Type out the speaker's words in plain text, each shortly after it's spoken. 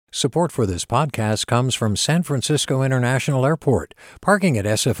Support for this podcast comes from San Francisco International Airport. Parking at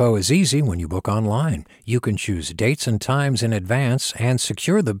SFO is easy when you book online. You can choose dates and times in advance and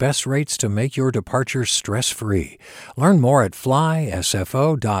secure the best rates to make your departure stress-free. Learn more at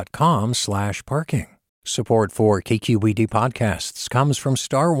flysfo.com/parking. Support for KQED podcasts comes from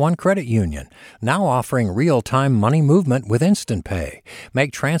Star One Credit Union, now offering real-time money movement with Instant Pay.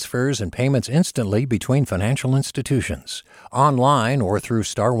 Make transfers and payments instantly between financial institutions, online or through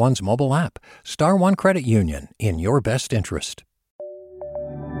Star One's mobile app. Star One Credit Union, in your best interest.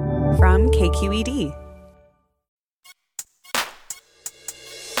 From KQED.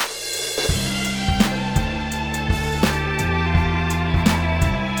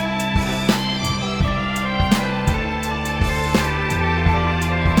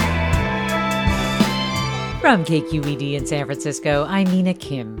 From KQED in San Francisco, I'm Nina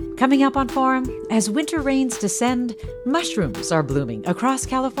Kim. Coming up on Forum, as winter rains descend, mushrooms are blooming across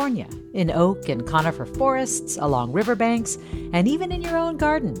California, in oak and conifer forests, along riverbanks, and even in your own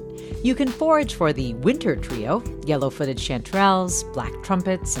garden. You can forage for the winter trio, yellow-footed chanterelles, black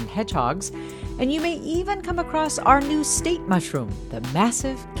trumpets, and hedgehogs, and you may even come across our new state mushroom, the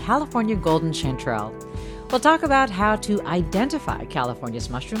massive California golden chanterelle. We'll talk about how to identify California's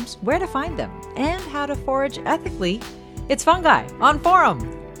mushrooms, where to find them, and how to forage ethically. It's Fungi on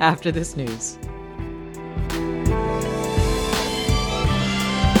Forum after this news.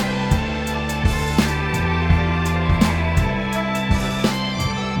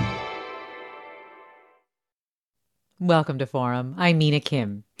 Welcome to Forum. I'm Mina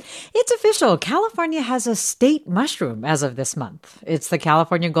Kim. It's official. California has a state mushroom as of this month. It's the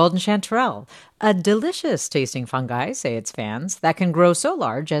California golden chanterelle, a delicious tasting fungi, say its fans, that can grow so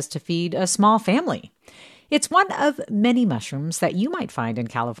large as to feed a small family. It's one of many mushrooms that you might find in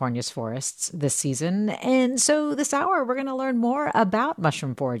California's forests this season. And so this hour, we're going to learn more about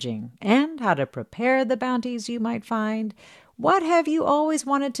mushroom foraging and how to prepare the bounties you might find. What have you always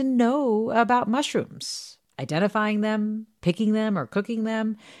wanted to know about mushrooms? Identifying them, picking them, or cooking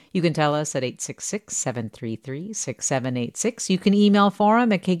them? You can tell us at 866-733-6786. You can email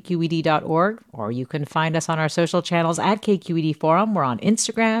forum@kqed.org, or you can find us on our social channels at KQED Forum. We're on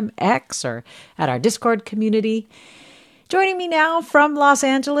Instagram, X, or at our Discord community. Joining me now from Los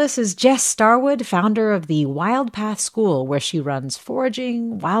Angeles is Jess Starwood, founder of the Wild Path School, where she runs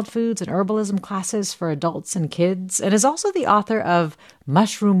foraging, wild foods, and herbalism classes for adults and kids, and is also the author of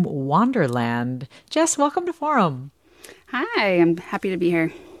Mushroom Wanderland. Jess, welcome to Forum. Hi, I'm happy to be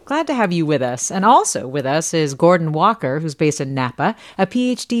here. Glad to have you with us. And also with us is Gordon Walker, who's based in Napa, a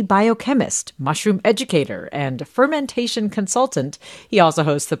PhD biochemist, mushroom educator, and fermentation consultant. He also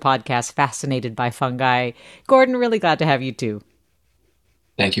hosts the podcast Fascinated by Fungi. Gordon, really glad to have you too.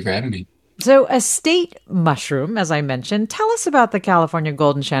 Thank you for having me. So a state mushroom, as I mentioned, tell us about the California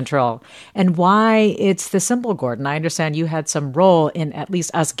golden chanterelle and why it's the symbol, Gordon. I understand you had some role in at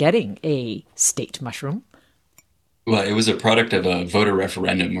least us getting a state mushroom. Well, it was a product of a voter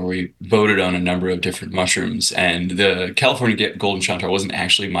referendum where we voted on a number of different mushrooms, and the California golden chanterelle wasn't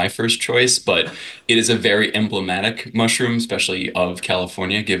actually my first choice, but it is a very emblematic mushroom, especially of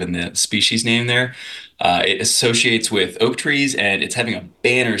California, given the species name there. It associates with oak trees, and it's having a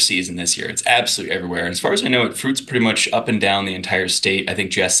banner season this year. It's absolutely everywhere. And as far as I know, it fruits pretty much up and down the entire state. I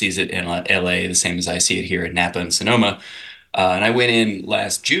think Jess sees it in LA, the same as I see it here in Napa and Sonoma. And I went in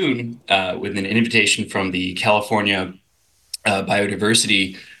last June with an invitation from the California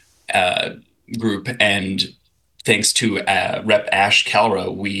Biodiversity group. And thanks to Rep. Ash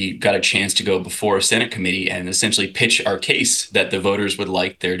Kalra, we got a chance to go before a Senate committee and essentially pitch our case that the voters would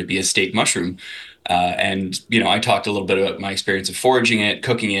like there to be a state mushroom. I talked a little bit about my experience of foraging it,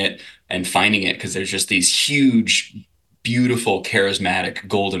 cooking it, and finding it, because there's just these huge, beautiful, charismatic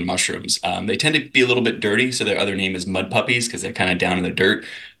golden mushrooms. They tend to be a little bit dirty, so their other name is mud puppies because they're kind of down in the dirt,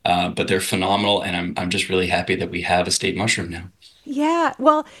 but they're phenomenal, and I'm just really happy that we have a state mushroom now. Yeah,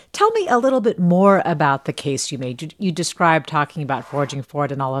 well, tell me a little bit more about the case you made. You described talking about foraging for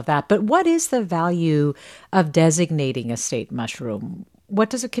it and all of that, but what is the value of designating a state mushroom?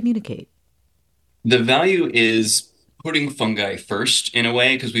 What does it communicate? The value is putting fungi first in a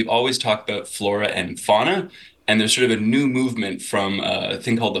way, because we've always talked about flora and fauna. And there's sort of a new movement from a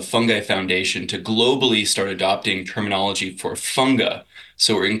thing called the Fungi Foundation to globally start adopting terminology for funga.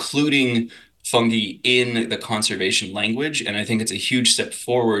 So we're including fungi in the conservation language. And I think it's a huge step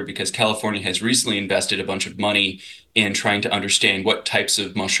forward because California has recently invested a bunch of money in trying to understand what types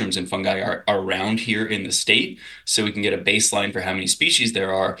of mushrooms and fungi are around here in the state, so we can get a baseline for how many species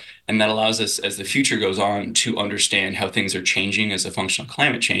there are. And that allows us, as the future goes on, to understand how things are changing as a function of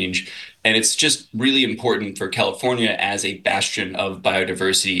climate change. And it's just really important for California as a bastion of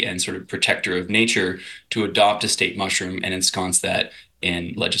biodiversity and sort of protector of nature to adopt a state mushroom and ensconce that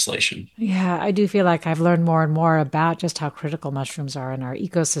in legislation. Yeah, I do feel like I've learned more and more about just how critical mushrooms are in our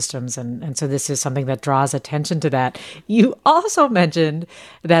ecosystems. And so this is something that draws attention to that. You also mentioned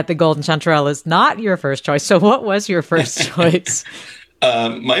that the golden chanterelle is not your first choice. So what was your first choice?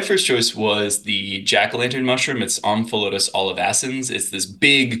 My first choice was the jack-o'-lantern mushroom. It's Omphallotus olivascens. It's this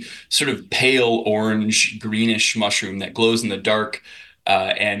big, sort of pale orange, greenish mushroom that glows in the dark,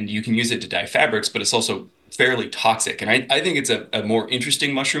 and you can use it to dye fabrics, but it's also fairly toxic. And I think it's a more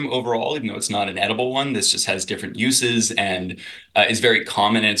interesting mushroom overall, even though it's not an edible one. This just has different uses and is very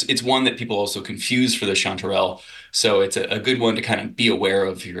common. And it's one that people also confuse for the chanterelle. So it's a good one to kind of be aware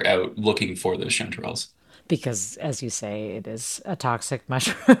of if you're out looking for those chanterelles. Because, as you say, it is a toxic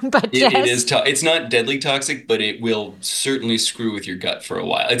mushroom. But It is. It's not deadly toxic, but it will certainly screw with your gut for a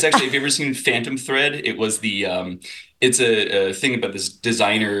while. It's actually, have you ever seen Phantom Thread? It was it's a thing about this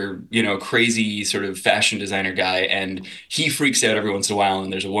designer, crazy sort of fashion designer guy, and he freaks out every once in a while.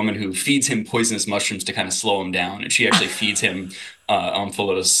 And there's a woman who feeds him poisonous mushrooms to kind of slow him down, and she actually feeds him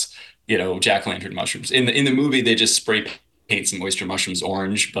Omphallotus, jack-o'-lantern mushrooms. In the movie, they just spray paint some oyster mushrooms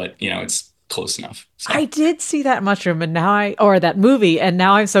orange, but it's close enough. So. I did see that mushroom or that movie, and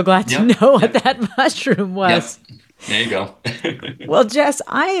now I'm so glad to know what that mushroom was. Yep. There you go. Well, Jess,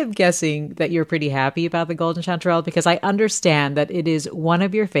 I am guessing that you're pretty happy about the golden chanterelle because I understand that it is one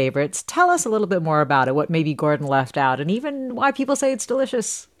of your favorites. Tell us a little bit more about it, what maybe Gordon left out, and even why people say it's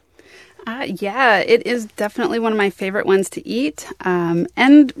delicious. Yeah, it is definitely one of my favorite ones to eat,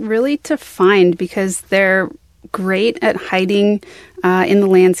 and really to find because they're great at hiding in the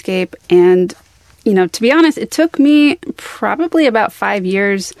landscape. And, to be honest, it took me probably about 5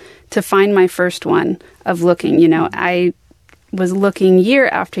 years to find my first one of looking. I was looking year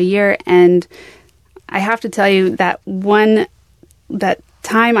after year, and I have to tell you that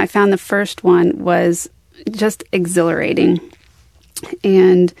time I found the first one was just exhilarating.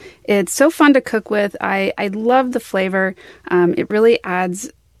 And it's so fun to cook with. I love the flavor. It really adds,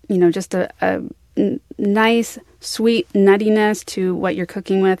 just a nice, sweet nuttiness to what you're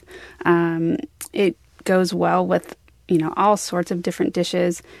cooking with. It goes well with, all sorts of different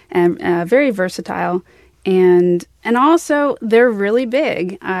dishes, and very versatile. And also, they're really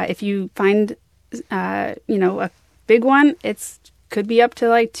big. If you find, a big one, could be up to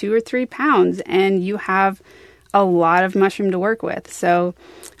like 2 or 3 pounds, and you have a lot of mushroom to work with. So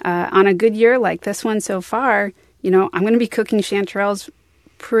on a good year like this one so far, I'm going to be cooking chanterelles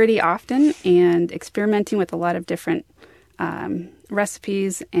pretty often and experimenting with a lot of different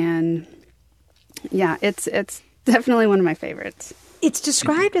recipes. And yeah, it's definitely one of my favorites. It's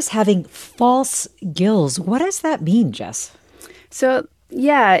described as having false gills. What does that mean, Jess? So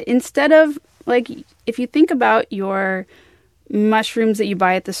yeah, instead of if you think about your mushrooms that you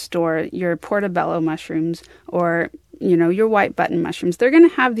buy at the store, your portobello mushrooms or, your white button mushrooms, they're going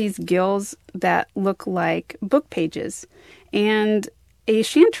to have these gills that look like book pages. And a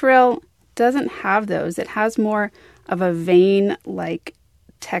chanterelle doesn't have those. It has more of a vein-like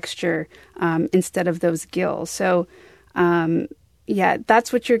texture instead of those gills. So,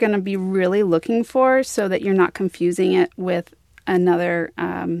 that's what you're going to be really looking for so that you're not confusing it with another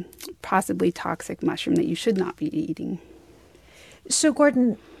possibly toxic mushroom that you should not be eating. So,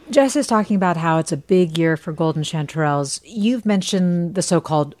 Gordon, Jess is talking about how it's a big year for golden chanterelles. You've mentioned the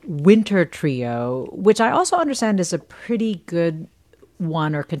so-called winter trio, which I also understand is a pretty good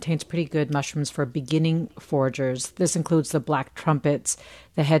one or contains pretty good mushrooms for beginning foragers. This includes the black trumpets,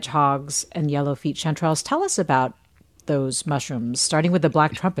 the hedgehogs, and yellow feet chanterelles. Tell us about those mushrooms, starting with the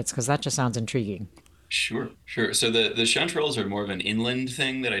black trumpets, because that just sounds intriguing. Sure. So the chanterelles are more of an inland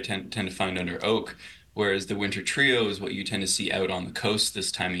thing that I tend to find under oak, whereas the winter trio is what you tend to see out on the coast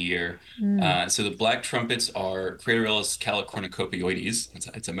this time of year. So the black trumpets are Craterellus calicornucopioides.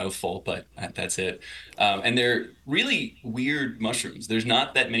 It's a mouthful, but that's it. And they're really weird mushrooms. There's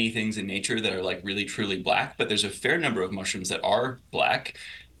not that many things in nature that are like really truly black, but there's a fair number of mushrooms that are black.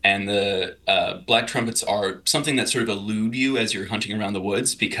 And the black trumpets are something that sort of elude you as you're hunting around the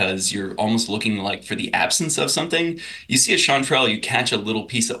woods because you're almost looking like for the absence of something. You see a chanterelle, you catch a little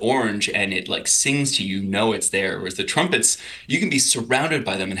piece of orange and it like sings to you, know it's there. Whereas the trumpets, you can be surrounded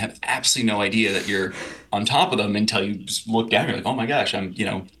by them and have absolutely no idea that you're on top of them until you just look down and you're like, oh my gosh, I'm,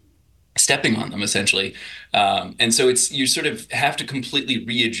 stepping on them essentially. And so you sort of have to completely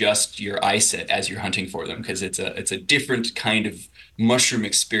readjust your eye set as you're hunting for them because it's a different kind of mushroom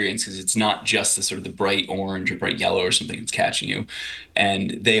experience because it's not just the sort of the bright orange or bright yellow or something that's catching you.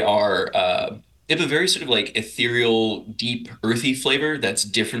 And they have a very sort of like ethereal, deep, earthy flavor that's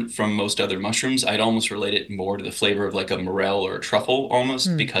different from most other mushrooms. I'd almost relate it more to the flavor of like a morel or a truffle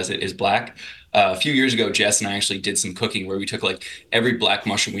almost because it is black. A few years ago, Jess and I actually did some cooking where we took like every black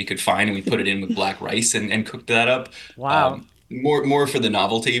mushroom we could find and we put it in with black rice and cooked that up. Wow. More for the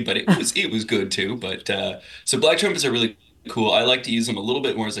novelty, but it was good too. But so black trumpets are really cool. I like to use them a little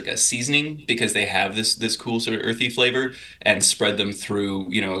bit more as like a seasoning because they have this cool sort of earthy flavor and spread them through,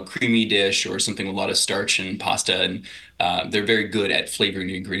 a creamy dish or something with a lot of starch and pasta. And they're very good at flavoring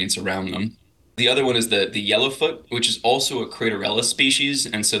the ingredients around them. The other one is the yellowfoot, which is also a craterella species.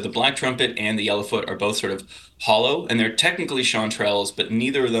 And so the black trumpet and the yellowfoot are both sort of hollow, and they're technically chanterelles, but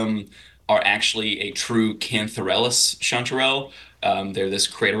neither of them are actually a true cantharellus chanterelle. They're this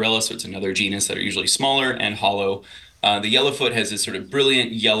craterella, so it's another genus that are usually smaller and hollow. The yellowfoot has this sort of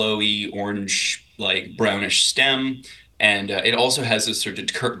brilliant yellowy, orange, like brownish stem, and it also has this sort of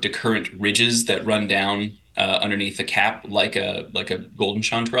decurrent ridges that run down underneath the cap like a golden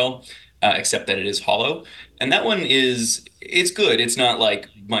chanterelle, except that it is hollow. And that one it's good. It's not like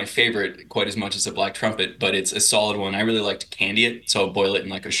my favorite quite as much as the black trumpet, but it's a solid one. I really like to candy it, so I'll boil it in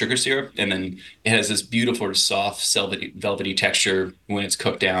like a sugar syrup, and then it has this beautiful, soft, velvety texture when it's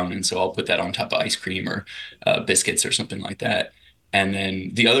cooked down. And so I'll put that on top of ice cream or biscuits or something like that. And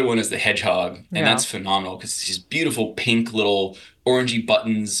then the other one is the hedgehog, and that's phenomenal because it's these beautiful pink little orangey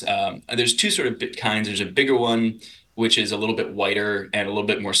buttons. There's two sort of kinds. There's a bigger one, which is a little bit whiter and a little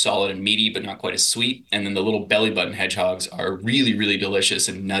bit more solid and meaty, but not quite as sweet. And then the little belly button hedgehogs are really, really delicious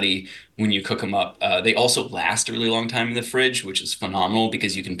and nutty when you cook them up. They also last a really long time in the fridge, which is phenomenal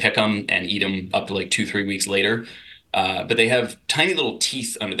because you can pick them and eat them up to like 2-3 weeks later. But they have tiny little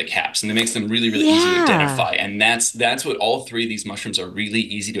teeth under the caps, and it makes them really, really easy to identify. And that's what all three of these mushrooms are really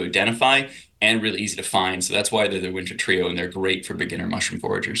easy to identify and really easy to find. So that's why they're the winter trio, and they're great for beginner mushroom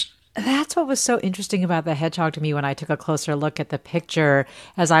foragers. That's what was so interesting about the hedgehog to me when I took a closer look at the picture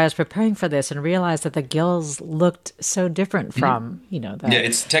as I was preparing for this and realized that the gills looked so different from, Yeah,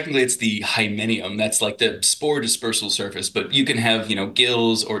 it's the hymenium. That's like the spore dispersal surface, but you can have,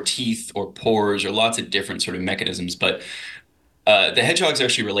 gills or teeth or pores or lots of different sort of mechanisms. But the hedgehogs are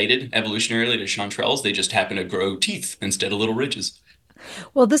actually related evolutionarily to chanterelles. They just happen to grow teeth instead of little ridges.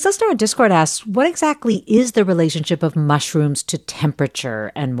 Well, this listener in Discord asks, what exactly is the relationship of mushrooms to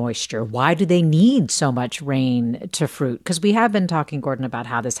temperature and moisture? Why do they need so much rain to fruit? Because we have been talking, Gordon, about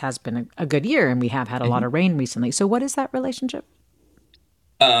how this has been a good year and we have had a lot of rain recently. So what is that relationship?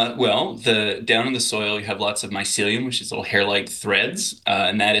 Well, down in the soil, you have lots of mycelium, which is little hair-like threads,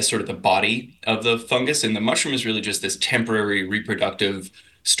 and that is sort of the body of the fungus. And the mushroom is really just this temporary reproductive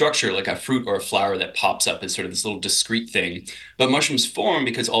structure, like a fruit or a flower that pops up as sort of this little discrete thing. But mushrooms form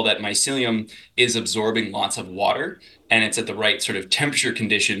because all that mycelium is absorbing lots of water, and it's at the right sort of temperature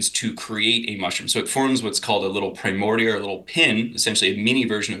conditions to create a mushroom. So it forms what's called a little primordia, or a little pin, essentially a mini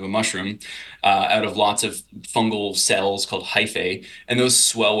version of a mushroom, out of lots of fungal cells called hyphae, and those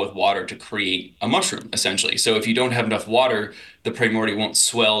swell with water to create a mushroom, essentially. So if you don't have enough water, the primordia won't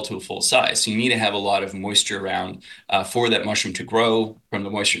swell to a full size. So you need to have a lot of moisture around for that mushroom to grow from the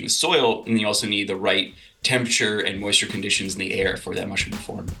moisture in the soil, and you also need the right temperature and moisture conditions in the air for that mushroom to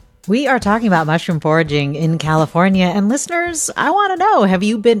form. We are talking about mushroom foraging in California. And listeners, I want to know, have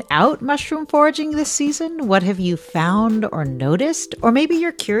you been out mushroom foraging this season? What have you found or noticed? Or maybe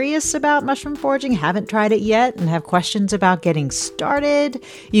you're curious about mushroom foraging, haven't tried it yet, and have questions about getting started.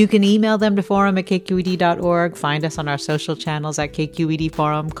 You can email them to forum@kqed.org. Find us on our social channels at KQED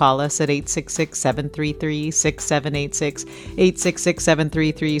Forum. Call us at 866-733-6786,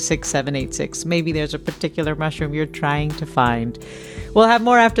 866-733-6786. Maybe there's a particular mushroom you're trying to find. We'll have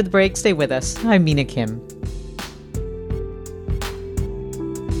more after the break. Stay with us. I'm Mina Kim.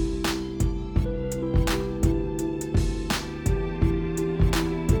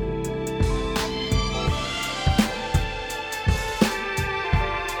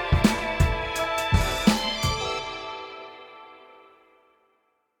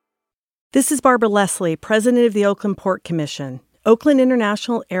 This is Barbara Leslie, President of the Oakland Port Commission. Oakland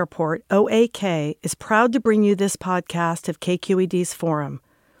International Airport, OAK, is proud to bring you this podcast of KQED's Forum.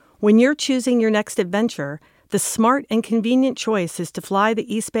 When you're choosing your next adventure, the smart and convenient choice is to fly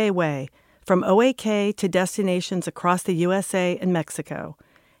the East Bay Way from OAK to destinations across the USA and Mexico.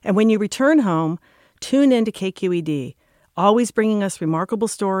 And when you return home, tune in to KQED, always bringing us remarkable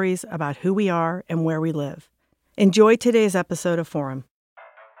stories about who we are and where we live. Enjoy today's episode of Forum.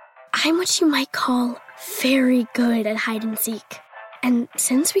 I'm what you might call very good at hide and seek. And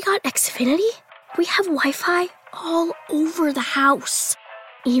since we got Xfinity, we have Wi-Fi all over the house,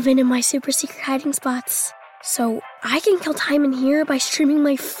 even in my super secret hiding spots. So I can kill time in here by streaming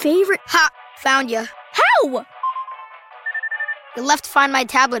my favorite... Ha! Found you. How? You left Find My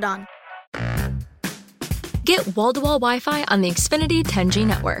tablet on. Get wall-to-wall Wi-Fi on the Xfinity 10G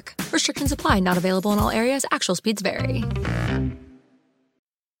network. Restrictions apply. Not available in all areas. Actual speeds vary.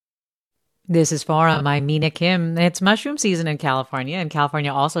 This is Forum. I'm Mina Kim. It's mushroom season in California, and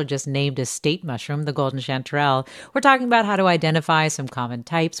California also just named a state mushroom, the golden chanterelle. We're talking about how to identify some common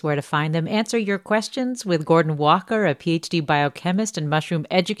types, where to find them, answer your questions with Gordon Walker, a PhD biochemist and mushroom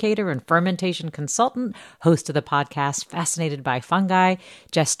educator and fermentation consultant, host of the podcast Fascinated by Fungi.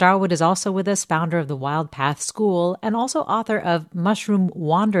 Jess Starwood is also with us, founder of the Wild Path School, and also author of Mushroom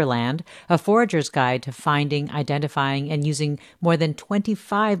Wanderland, a forager's guide to finding, identifying, and using more than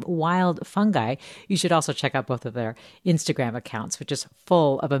 25 wild fungi. You should also check out both of their Instagram accounts, which is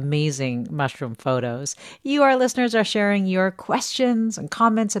full of amazing mushroom photos. You, our listeners, are sharing your questions and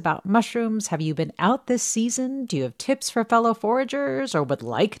comments about mushrooms. Have you been out this season? Do you have tips for fellow foragers or would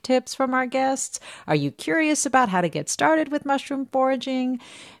like tips from our guests? Are you curious about how to get started with mushroom foraging?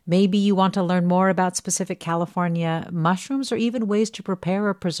 Maybe you want to learn more about specific California mushrooms or even ways to prepare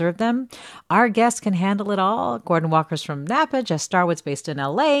or preserve them. Our guests can handle it all. Gordon Walker's from Napa, Jess Starwood's based in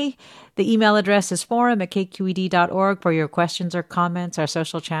LA. The email address is forum@kqed.org for your questions or comments. Our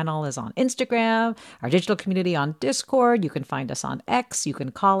social channel is on Instagram, our digital community on Discord. You can find us on X. You can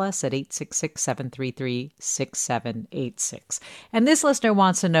call us at 866-733-6786. And this listener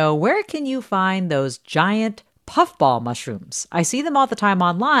wants to know, where can you find those giant puffball mushrooms? I see them all the time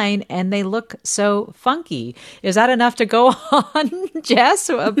online and they look so funky. Is that enough to go on, Jess?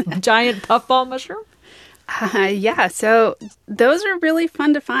 A giant puffball mushroom? Yeah, so those are really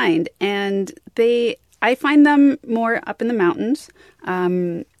fun to find, and I find them more up in the mountains.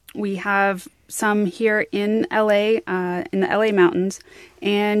 We have some here in LA, in the LA mountains,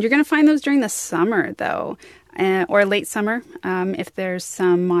 and you're going to find those during the summer, though, or late summer. If there's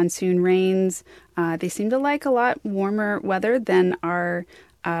some monsoon rains, they seem to like a lot warmer weather than our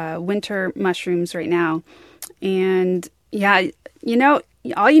winter mushrooms right now. And yeah,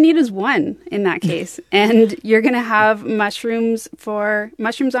 all you need is one in that case, and you're going to have mushrooms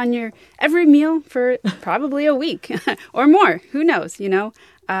on your every meal for probably a week or more. Who knows? They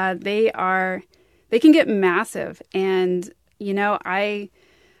can get massive, and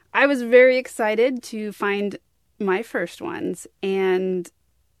I was very excited to find my first ones, and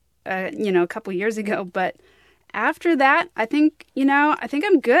a couple years ago, but after that, I think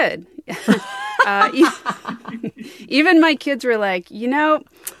I'm good. Even my kids were like,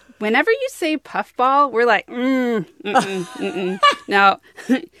 whenever you say puffball, we're like, no.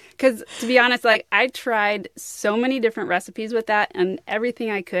 Because to be honest, I tried so many different recipes with that and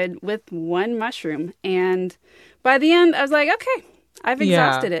everything I could with one mushroom. And by the end, I was like, okay, I've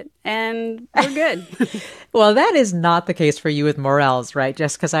exhausted it and we're good. Well, that is not the case for you with morels, right?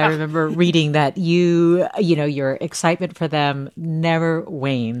 Just because I remember reading that your excitement for them never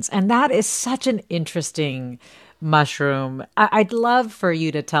wanes. And that is such an interesting mushroom. I'd love for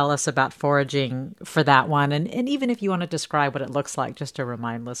you to tell us about foraging for that one. And even if you want to describe what it looks like, just to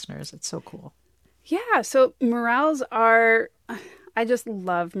remind listeners, it's so cool. Yeah, so morels I just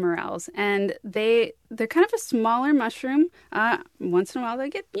love morels, and they're kind of a smaller mushroom. Once in a while they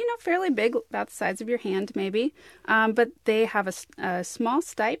get, fairly big, about the size of your hand maybe. But they have a small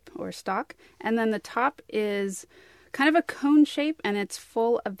stipe or stalk, and then the top is kind of a cone shape, and it's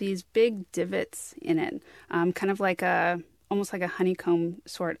full of these big divots in it, kind of almost like a honeycomb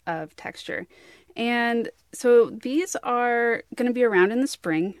sort of texture. And so these are going to be around in the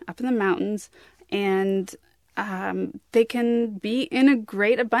spring, up in the mountains, and they can be in a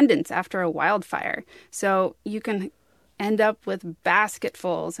great abundance after a wildfire. So you can end up with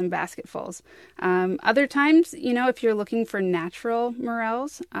basketfuls and basketfuls. Other times, if you're looking for natural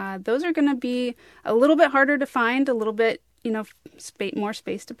morels, those are going to be a little bit harder to find, a little bit, more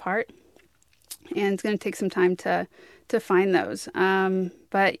spaced apart. And it's going to take some time to find those.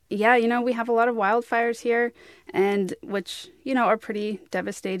 But yeah, we have a lot of wildfires here, and which, are pretty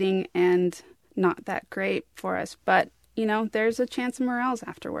devastating and not that great for us, but there's a chance of morels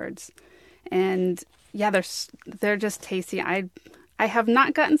afterwards, and yeah, they're just tasty. I have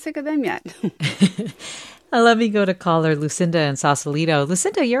not gotten sick of them yet. Let me go to caller Lucinda in Sausalito.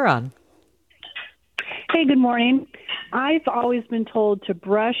 Lucinda, you're on. Hey, good morning. I've always been told to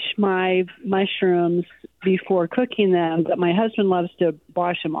brush my mushrooms before cooking them, but my husband loves to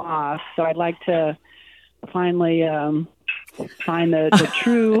wash them off, so I'd like to finally find the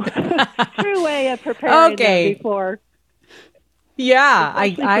true true way of preparing them before. Yeah,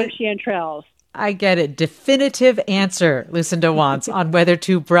 especially for chanterelles. I get it. Definitive answer Lucinda wants on whether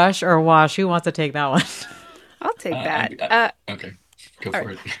to brush or wash. Who wants to take that one? I'll take that. Okay, go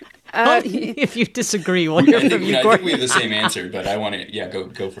for it. If you disagree, we'll hear from you, I Gordon. think we have the same answer, but I want to,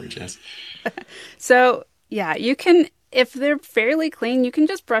 go for it, Jess. So, yeah, you can, if they're fairly clean, you can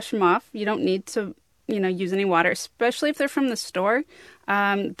just brush them off. You don't need to, use any water, especially if they're from the store.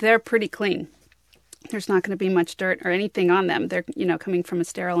 They're pretty clean. There's not going to be much dirt or anything on them. They're, coming from a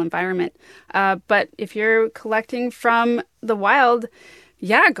sterile environment. But if you're collecting from the wild,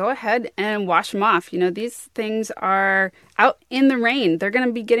 yeah, go ahead and wash them off. These things are out in the rain. They're going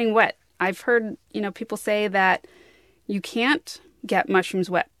to be getting wet. I've heard, people say that you can't get mushrooms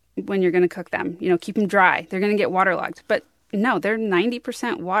wet when you're going to cook them. Keep them dry. They're going to get waterlogged. But no, they're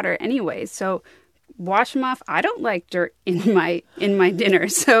 90% water anyway. So wash them off. I don't like dirt in my dinner,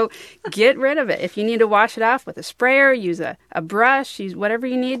 so get rid of it. If you need to wash it off with a sprayer, use a brush, use whatever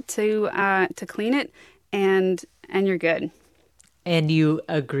you need to clean it, and you're good. And you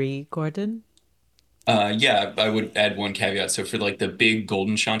agree, Gordon? Yeah, I would add one caveat. So for like the big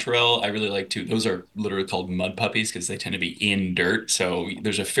golden chanterelle, I really like those are literally called mud puppies because they tend to be in dirt. So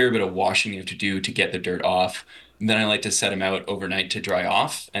there's a fair bit of washing you have to do to get the dirt off. And then I like to set them out overnight to dry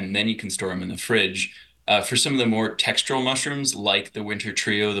off, and then you can store them in the fridge. For some of the more textural mushrooms, like the winter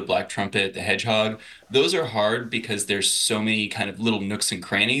trio, the black trumpet, the hedgehog, those are hard because there's so many kind of little nooks and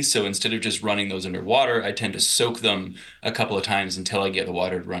crannies. So instead of just running those underwater, I tend to soak them a couple of times until I get the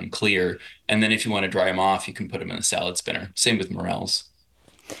water to run clear. And then if you want to dry them off, you can put them in a salad spinner. Same with morels.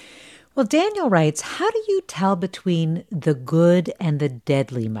 Well, Daniel writes, how do you tell between the good and the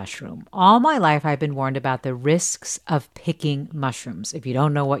deadly mushroom? All my life, I've been warned about the risks of picking mushrooms if you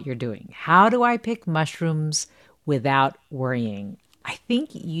don't know what you're doing. How do I pick mushrooms without worrying? I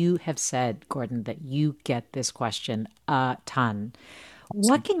think you have said, Gordon, that you get this question a ton.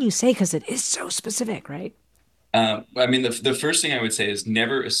 What can you say? Because it is so specific, right? The first thing I would say is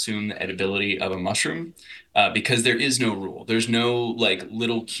never assume the edibility of a mushroom because there is no rule. There's no like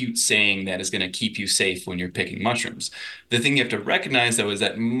little cute saying that is going to keep you safe when you're picking mushrooms. The thing you have to recognize, though, is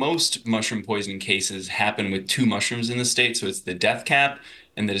that most mushroom poisoning cases happen with two mushrooms in the state. So it's the death cap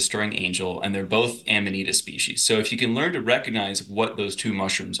and the destroying angel, and they're both Amanita species. So if you can learn to recognize what those two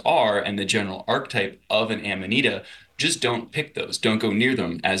mushrooms are and the general archetype of an Amanita, just don't pick those. Don't go near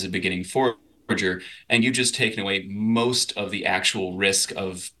them as a beginning forager. And you've just taken away most of the actual risk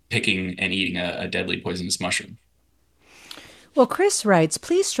of picking and eating a deadly poisonous mushroom. Well, Chris writes,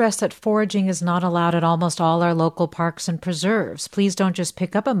 please stress that foraging is not allowed at almost all our local parks and preserves. Please don't just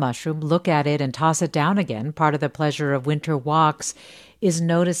pick up a mushroom, look at it, and toss it down again. Part of the pleasure of winter walks is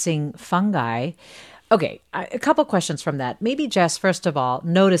noticing fungi. Okay, a couple questions from that. Maybe, Jess, first of all,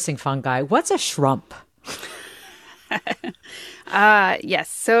 noticing fungi. What's a shrump? Yes.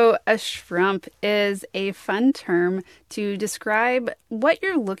 So a shrump is a fun term to describe what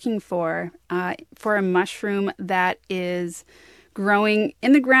you're looking for a mushroom that is growing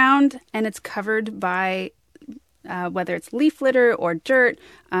in the ground and it's covered by whether it's leaf litter or dirt.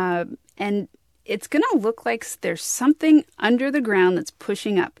 And it's going to look like there's something under the ground that's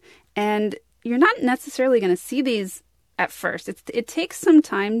pushing up. And you're not necessarily going to see these at first. It takes some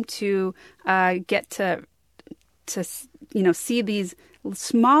time to get to see these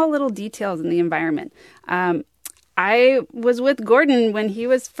small little details in the environment. I was with Gordon when he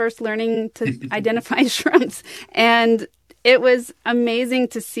was first learning to identify shrubs, and it was amazing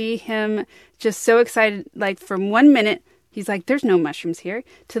to see him just so excited. Like from 1 minute, he's like, "There's no mushrooms here,"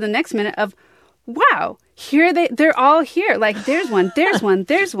 to the next minute of, "Wow, they're all here. Like there's one, there's one,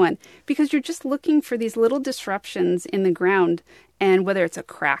 there's one," because you're just looking for these little disruptions in the ground, and whether it's a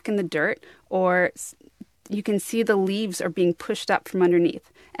crack in the dirt or you can see the leaves are being pushed up from underneath.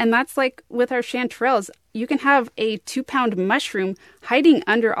 And that's like with our chanterelles. You can have a 2-pound mushroom hiding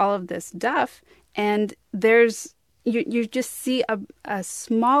under all of this duff, and you just see a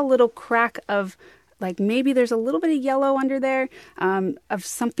small little crack of like maybe there's a little bit of yellow under there of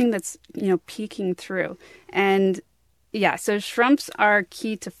something that's peeking through. And yeah, so shrumps are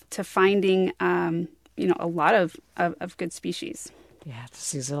key to finding a lot of good species. Yeah,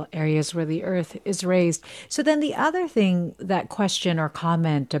 these are areas where the earth is raised. So then the other thing that question or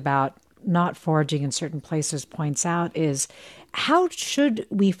comment about not foraging in certain places points out is, how should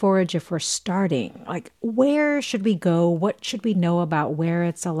we forage if we're starting? Like, where should we go? What should we know about where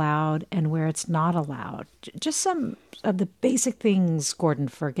it's allowed and where it's not allowed? Just some of the basic things, Gordon,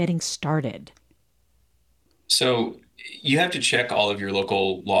 for getting started. So You have to check all of your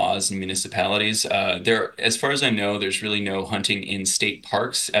local laws and municipalities. As far as I know, there's really no hunting in state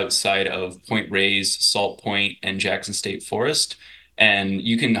parks outside of Point Reyes, Salt Point, and Jackson State Forest. And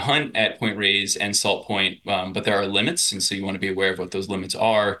you can hunt at Point Reyes and Salt Point, but there are limits, and so you want to be aware of what those limits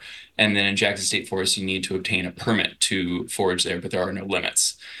are. And then in Jackson State Forest, you need to obtain a permit to forage there, but there are no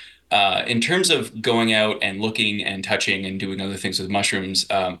limits. In terms of going out and looking and touching and doing other things with mushrooms,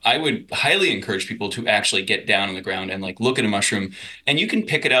 I would highly encourage people to actually get down on the ground and like look at a mushroom. And you can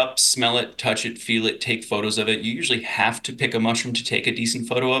pick it up, smell it, touch it, feel it, take photos of it. You usually have to pick a mushroom to take a decent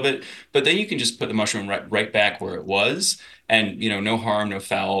photo of it, but then you can just put the mushroom right back where it was. And no harm, no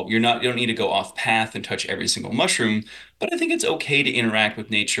foul. You don't need to go off path and touch every single mushroom. But I think it's okay to interact with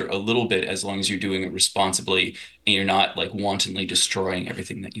nature a little bit as long as you're doing it responsibly and you're not like wantonly destroying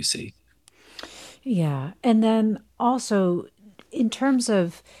everything that you see. Yeah. And then also, in terms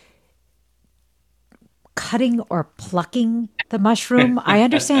of cutting or plucking the mushroom, I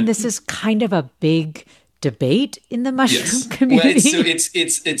understand this is kind of a big debate in the mushroom community. Well,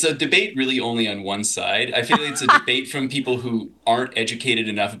 it's a debate really only on one side. I feel like it's a debate from people who aren't educated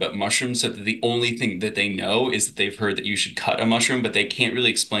enough about mushrooms, so that the only thing that they know is that they've heard that you should cut a mushroom, but they can't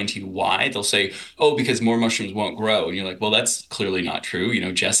really explain to you why. They'll say, "Oh, because more mushrooms won't grow," and you're like, "Well, that's clearly not true."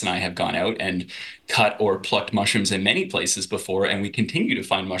 Jess and I have gone out and cut or plucked mushrooms in many places before, and we continue to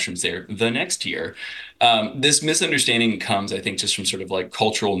find mushrooms there the next year. This misunderstanding comes, I think, just from sort of like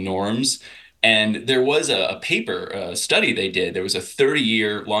cultural norms. And there was a study they did. There was a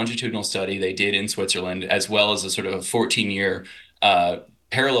 30-year longitudinal study they did in Switzerland, as well as a sort of a 14-year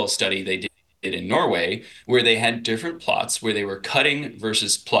parallel study they did in Norway, where they had different plots where they were cutting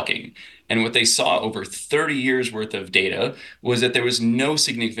versus plucking. And what they saw over 30 years worth of data was that there was no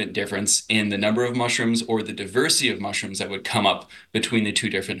significant difference in the number of mushrooms or the diversity of mushrooms that would come up between the two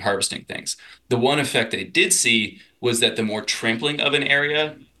different harvesting things. The one effect they did see was that the more trampling of an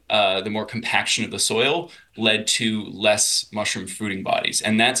area, the more compaction of the soil led to less mushroom fruiting bodies.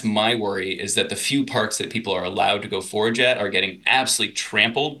 And that's my worry, is that the few parks that people are allowed to go forage at are getting absolutely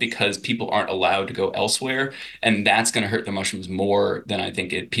trampled because people aren't allowed to go elsewhere. And that's going to hurt the mushrooms more than I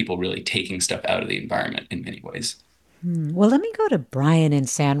think people really taking stuff out of the environment in many ways. Well, let me go to Brian in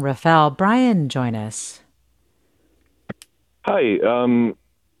San Rafael. Brian, join us. Hi.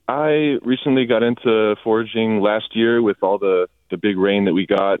 I recently got into foraging last year with all the big rain that we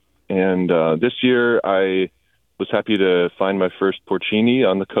got. And this year I was happy to find my first porcini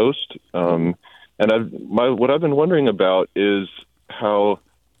on the coast. And what I've been wondering about is how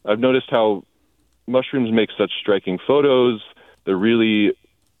I've noticed how mushrooms make such striking photos. They're really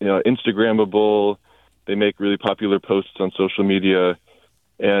Instagrammable. They make really popular posts on social media.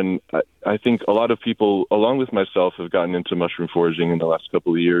 And I think a lot of people, along with myself, have gotten into mushroom foraging in the last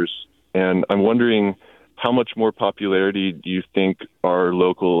couple of years. And I'm wondering, how much more popularity do you think our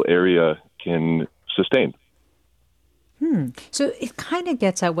local area can sustain? So it kind of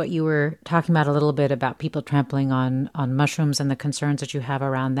gets at what you were talking about a little bit about people trampling on mushrooms and the concerns that you have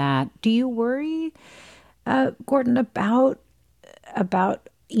around that. Do you worry, Gordon, about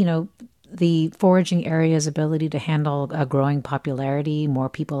the foraging area's ability to handle a growing popularity, more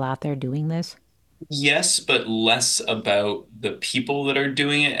people out there doing this? Yes, but less about the people that are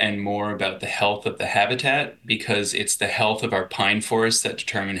doing it and more about the health of the habitat, because it's the health of our pine forests that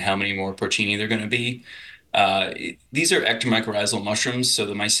determine how many more porcini there are going to be. These are ectomycorrhizal mushrooms, so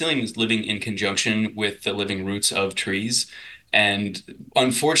the mycelium is living in conjunction with the living roots of trees. And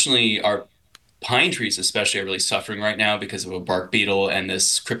unfortunately, our pine trees especially are really suffering right now because of a bark beetle and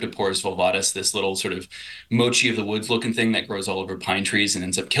this Cryptoporus vulvatus, this little sort of mochi of the woods looking thing that grows all over pine trees and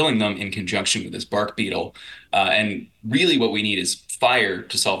ends up killing them in conjunction with this bark beetle. And really what we need is fire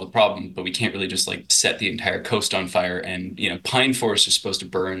to solve the problem, but we can't really just like set the entire coast on fire. And, pine forests are supposed to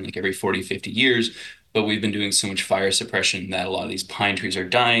burn like every 40, 50 years. But we've been doing so much fire suppression that a lot of these pine trees are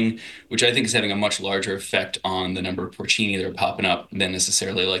dying, which I think is having a much larger effect on the number of porcini that are popping up than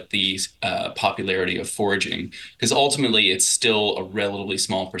necessarily like the popularity of foraging. Because ultimately, it's still a relatively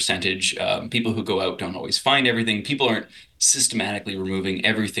small percentage. People who go out don't always find everything. People aren't systematically removing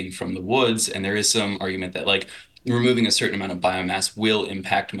everything from the woods. And there is some argument that like removing a certain amount of biomass will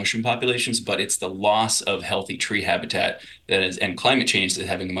impact mushroom populations, but it's the loss of healthy tree habitat and climate change that is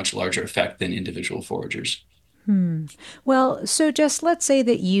having a much larger effect than individual foragers. Well, so just let's say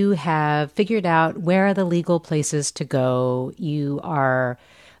that you have figured out where are the legal places to go. You are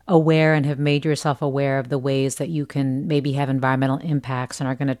aware and have made yourself aware of the ways that you can maybe have environmental impacts and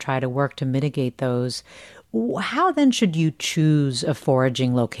are going to try to work to mitigate those. How then should you choose a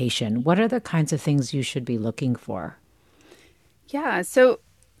foraging location? What are the kinds of things you should be looking for? Yeah, so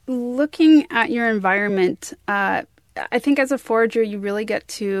looking at your environment, I think as a forager, you really get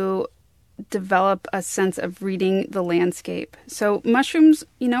to develop a sense of reading the landscape. So mushrooms,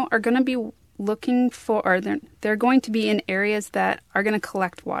 are going to be looking for, or they're going to be in areas that are going to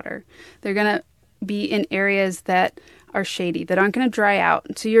collect water. They're going to be in areas that are shady, that aren't going to dry out.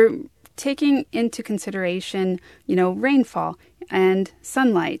 So you're taking into consideration, rainfall and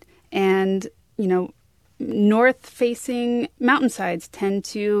sunlight, and, north-facing mountainsides tend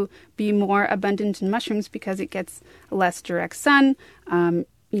to be more abundant in mushrooms because it gets less direct sun.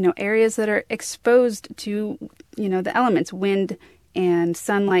 Areas that are exposed to, the elements, wind and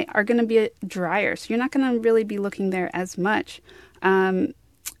sunlight, are going to be drier. So you're not going to really be looking there as much. And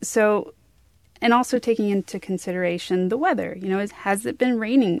also taking into consideration the weather. Has it been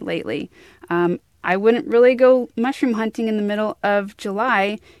raining lately? I wouldn't really go mushroom hunting in the middle of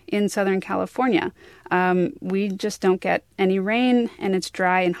July in Southern California. We just don't get any rain, and it's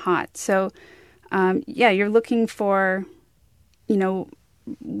dry and hot. So, you're looking for,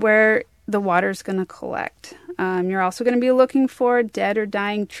 where the water's going to collect. You're also going to be looking for dead or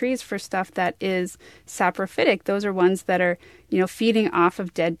dying trees for stuff that is saprophytic. Those are ones that are, feeding off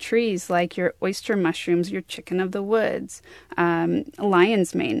of dead trees, like your oyster mushrooms, your chicken of the woods,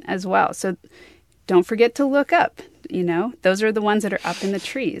 lion's mane as well. So don't forget to look up. Those are the ones that are up in the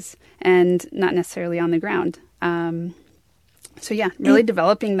trees and not necessarily on the ground. Really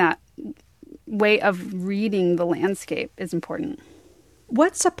developing that way of reading the landscape is important.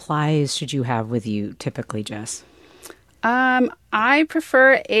 What supplies should you have with you typically, Jess? I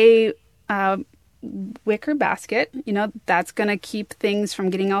prefer a wicker basket. That's going to keep things from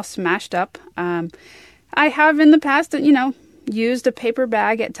getting all smashed up. I have in the past, used a paper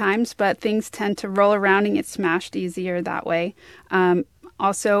bag at times, but things tend to roll around and get smashed easier that way.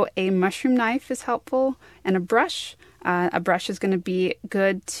 Also, a mushroom knife is helpful, and a brush. A brush is going to be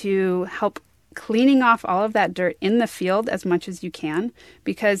good to help cleaning off all of that dirt in the field as much as you can,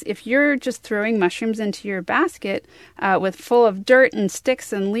 because if you're just throwing mushrooms into your basket with full of dirt and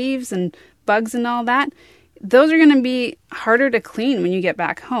sticks and leaves and bugs and all that, those are going to be harder to clean when you get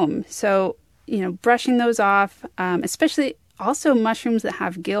back home. So, brushing those off, especially also mushrooms that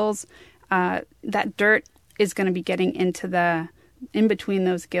have gills, that dirt is going to be getting in between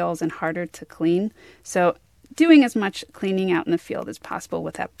those gills and harder to clean. So doing as much cleaning out in the field as possible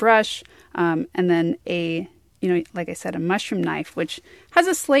with that brush, and then like I said, a mushroom knife, which has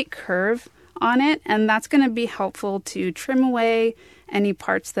a slight curve on it, and that's going to be helpful to trim away any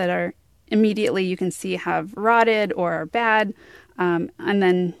parts that are immediately you can see have rotted or are bad, and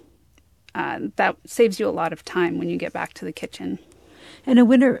then that saves you a lot of time when you get back to the kitchen. And a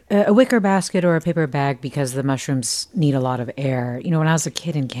wicker basket or a paper bag, because the mushrooms need a lot of air. When I was a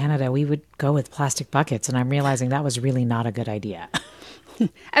kid in Canada, we would go with plastic buckets, and I'm realizing that was really not a good idea.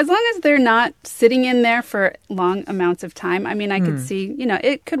 As long as they're not sitting in there for long amounts of time. I mean, I could see,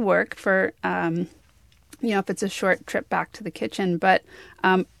 it could work for, if it's a short trip back to the kitchen, but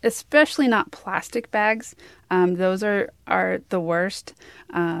especially not plastic bags. Those are the worst.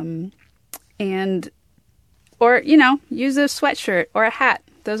 Or use a sweatshirt or a hat.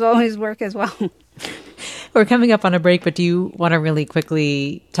 Those always work as well. We're coming up on a break, but do you want to really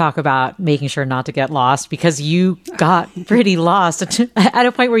quickly talk about making sure not to get lost? Because you got pretty lost at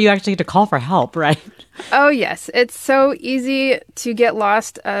a point where you actually had to call for help, right? Oh, yes. It's so easy to get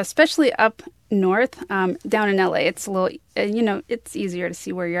lost, especially up north, down in LA. It's a little, it's easier to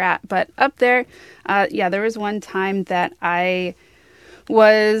see where you're at. But up there, there was one time that I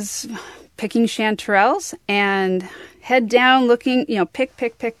was picking chanterelles and head down looking,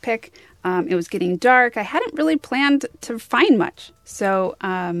 pick. It was getting dark. I hadn't really planned to find much. So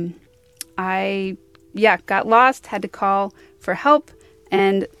I got lost, had to call for help,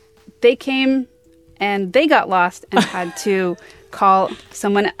 and they came and they got lost and had to call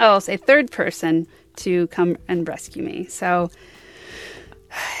someone else, a third person, to come and rescue me. So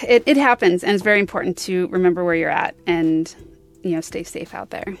it happens, and it's very important to remember where you're at and stay safe out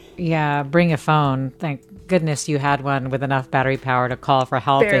there. Yeah, bring a phone. Thank goodness you had one with enough battery power to call for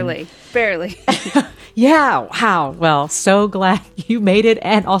help. Barely. Yeah, wow. Well, so glad you made it,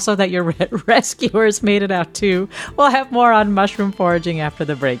 and also that your rescuers made it out too. We'll have more on mushroom foraging after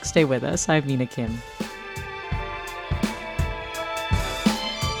the break. Stay with us. I'm Mina Kim.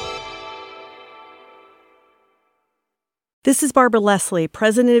 This is Barbara Leslie,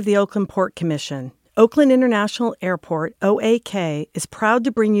 president of the Oakland Port Commission. Oakland International Airport, OAK, is proud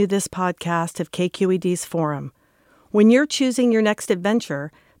to bring you this podcast of KQED's Forum. When you're choosing your next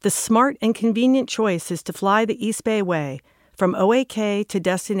adventure, the smart and convenient choice is to fly the East Bay Way from OAK to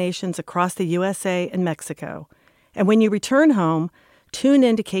destinations across the USA and Mexico. And when you return home, tune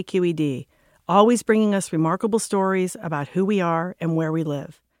in to KQED. always bringing us remarkable stories about who we are and where we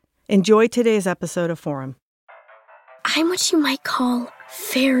live. Enjoy today's episode of Forum. I'm what you might call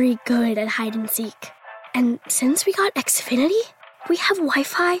very good at hide and seek. And since we got Xfinity, we have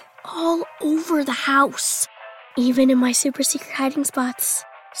Wi-Fi all over the house, even in my super secret hiding spots.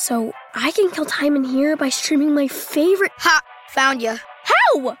 So I can kill time in here by streaming my favorite... Ha! Found you.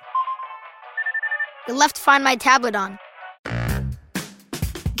 How? You left Find My tablet on.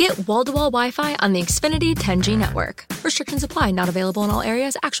 Get wall-to-wall Wi-Fi on the Xfinity 10G network. Restrictions apply. Not available in all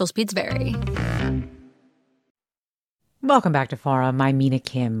areas. Actual speeds vary. Welcome back to Forum. I'm Mina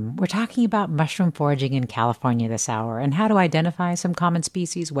Kim. We're talking about mushroom foraging in California this hour and how to identify some common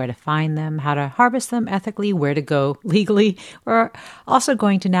species, where to find them, how to harvest them ethically, where to go legally. We're also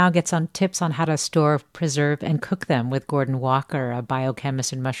going to now get some tips on how to store, preserve, and cook them with Gordon Walker, a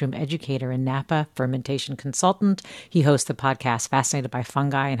biochemist and mushroom educator in Napa, fermentation consultant. He hosts the podcast Fascinated by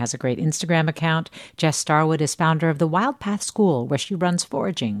Fungi and has a great Instagram account. Jess Starwood is founder of the Wild Path School, where she runs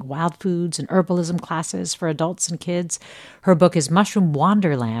foraging, wild foods, and herbalism classes for adults and kids. Her book is Mushroom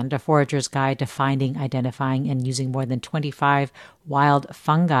Wanderland, a forager's guide to finding, identifying, and using more than 25 wild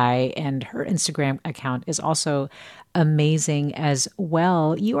fungi. And her Instagram account is also amazing as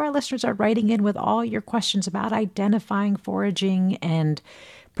well. You, our listeners, are writing in with all your questions about identifying, foraging, and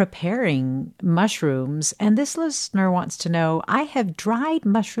preparing mushrooms. And this listener wants to know, I have dried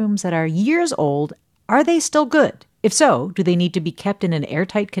mushrooms that are years old. Are they still good? If so, do they need to be kept in an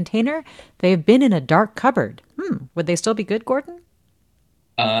airtight container? They have been in a dark cupboard. Would they still be good, Gordon?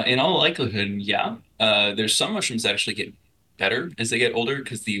 In all likelihood, yeah. There's some mushrooms that actually get better as they get older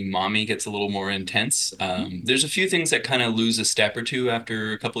because the umami gets a little more intense. There's a few things that kind of lose a step or two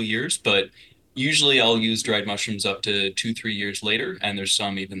after a couple of years, but usually I'll use dried mushrooms up to 2-3 years later. And there's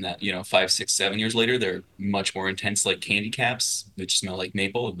some even that, 5, 6, 7 years later, they're much more intense, like candy caps, which smell like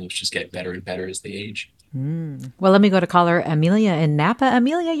maple, and those just get better and better as they age. Well, let me go to caller Amelia in Napa.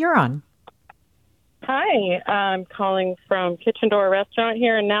 Amelia, you're on. Hi, I'm calling from Kitchen Door Restaurant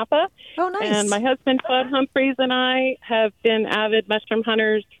here in Napa. Oh, nice. And my husband, Bud Humphreys, and I have been avid mushroom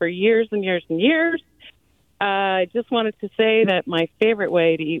hunters for years and years and years. I just wanted to say that my favorite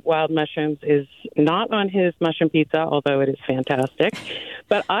way to eat wild mushrooms is not on his mushroom pizza, although it is fantastic,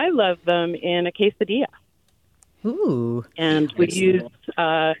 but I love them in a quesadilla. Ooh. And we use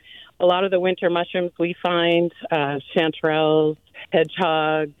a lot of the winter mushrooms we find, chanterelles,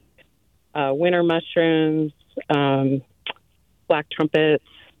 hedgehogs, winter mushrooms, black trumpets,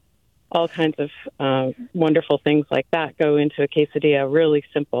 all kinds of wonderful things like that go into a quesadilla. Really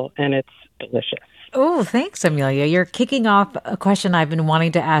simple, and it's delicious. Oh, thanks, Amelia. You're kicking off a question I've been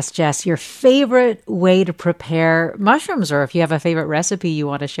wanting to ask Jess. Your favorite way to prepare mushrooms, or if you have a favorite recipe you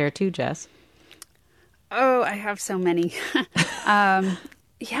want to share too, Jess. Oh, I have so many.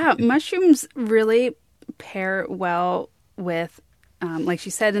 Yeah, mushrooms really pair well with, like she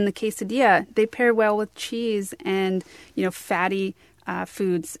said, in the quesadilla, they pair well with cheese and, fatty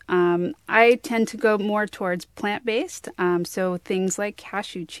foods. I tend to go more towards plant-based, so things like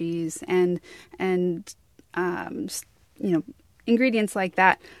cashew cheese and ingredients like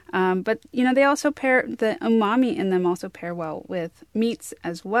that. But they also pair, the umami in them also pair well with meats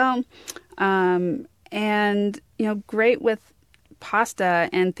as well, and great with pasta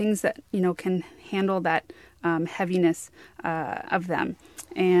and things that can handle that heaviness of them.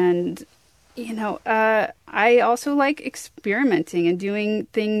 And I also like experimenting and doing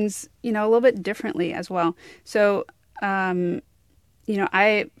things, a little bit differently as well. So, going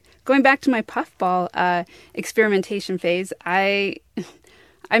back to my puffball experimentation phase, I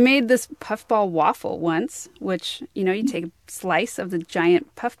made this puffball waffle once, which, you take a slice of the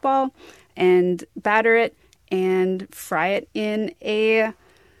giant puffball and batter it and fry it in a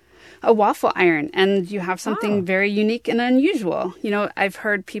waffle iron, and you have something very unique and unusual. I've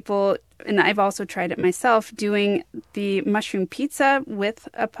heard people, and I've also tried it myself, doing the mushroom pizza with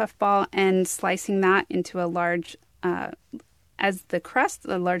a puffball and slicing that into a large, as the crust,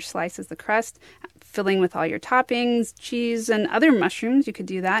 a large slice as the crust, filling with all your toppings, cheese, and other mushrooms. You could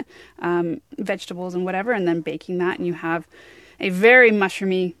do that, vegetables and whatever, and then baking that, and you have a very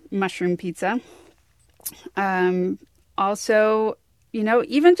mushroomy mushroom pizza. Also,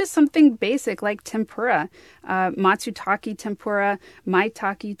 even just something basic like tempura, matsutake tempura,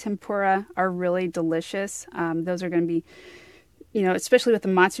 maitake tempura are really delicious. Those are going to be, especially with the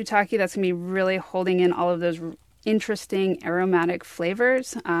matsutake, that's going to be really holding in all of those interesting aromatic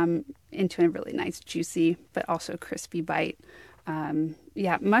flavors into a really nice, juicy, but also crispy bite.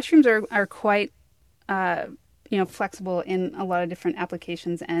 Mushrooms are quite, flexible in a lot of different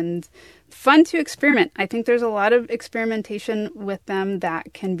applications and fun to experiment. I think there's a lot of experimentation with them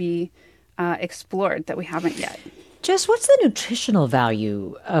that can be explored that we haven't yet. Jess, what's the nutritional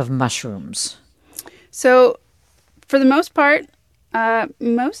value of mushrooms? So for the most part,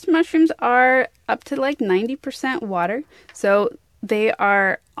 most mushrooms are up to like 90% water. So they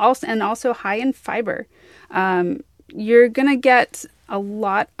are also high in fiber. You're going to get a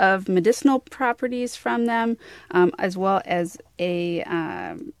lot of medicinal properties from them, as well as a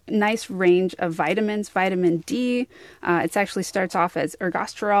nice range of vitamins. Vitamin D, it actually starts off as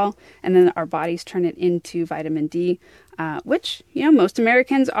ergosterol, and then our bodies turn it into vitamin D, which, most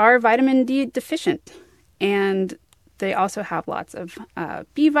Americans are vitamin D deficient. And they also have lots of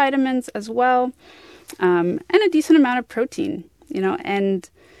B vitamins as well, and a decent amount of protein, and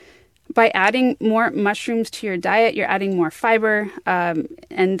by adding more mushrooms to your diet, you're adding more fiber,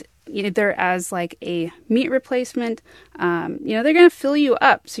 and either as like a meat replacement, they're going to fill you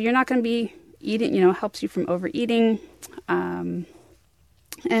up. So you're not going to be eating, helps you from overeating. And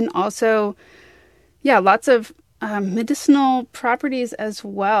also, lots of medicinal properties as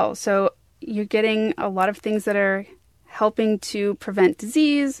well. So you're getting a lot of things that are helping to prevent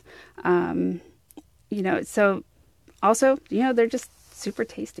disease. So also, they're just super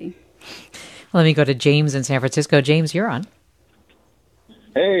tasty. Let me go to James in San Francisco. James, you're on.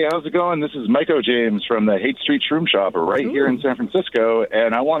 Hey, how's it going? This is Michael James from the Haight Street Shroom Shop right here in San Francisco,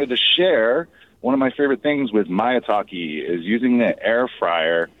 and I wanted to share one of my favorite things with maitake is using the air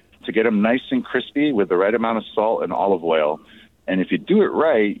fryer to get them nice and crispy with the right amount of salt and olive oil. And if you do it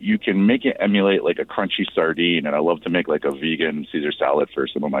right, you can make it emulate like a crunchy sardine, and I love to make like a vegan Caesar salad for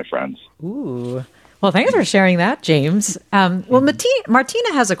some of my friends. Ooh. Well, thanks for sharing that, James.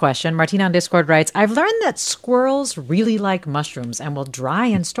 Martina has a question. Martina on Discord writes, I've learned that squirrels really like mushrooms and will dry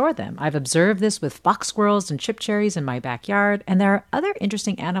and store them. I've observed this with fox squirrels and chip cherries in my backyard. And there are other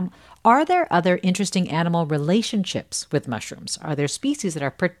interesting animal relationships with mushrooms? Are there species that are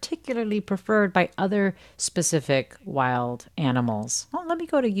particularly preferred by other specific wild animals? Well, let me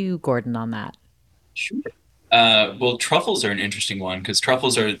go to you, Gordon, on that. Sure. Well, truffles are an interesting one because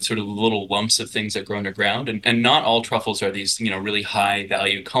truffles are sort of little lumps of things that grow underground, and not all truffles are these, really high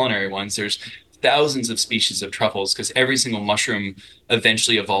value culinary ones. There's thousands of species of truffles because every single mushroom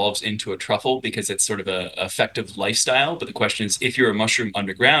eventually evolves into a truffle because it's sort of a effective lifestyle. But the question is, if you're a mushroom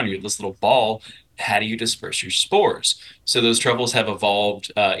underground, you're this little ball, how do you disperse your spores? So those truffles have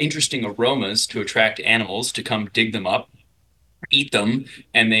evolved interesting aromas to attract animals to come dig them up, eat them,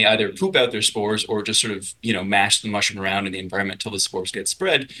 and they either poop out their spores or just sort of, mash the mushroom around in the environment till the spores get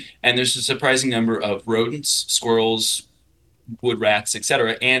spread. And there's a surprising number of rodents, squirrels, wood rats,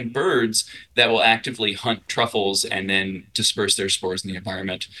 etc., and birds that will actively hunt truffles and then disperse their spores in the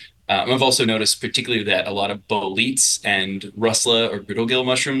environment. I've also noticed particularly that a lot of boletes and russula or brittle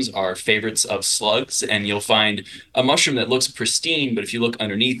mushrooms are favorites of slugs, and you'll find a mushroom that looks pristine, but if you look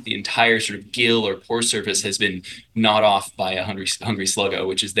underneath, the entire sort of gill or pore surface has been gnawed off by a hungry sluggo,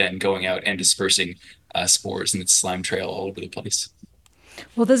 which is then going out and dispersing spores in its slime trail all over the place.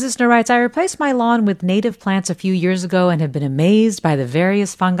 Well, this listener writes, I replaced my lawn with native plants a few years ago and have been amazed by the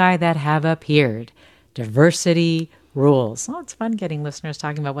various fungi that have appeared. Diversity rules. Well, it's fun getting listeners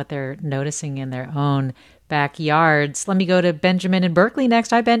talking about what they're noticing in their own backyards. Let me go to Benjamin in Berkeley next.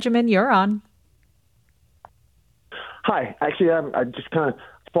 Hi, Benjamin. You're on. Hi. Actually, I just kind of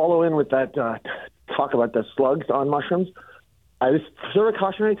follow in with that talk about the slugs on mushrooms. I was sort of a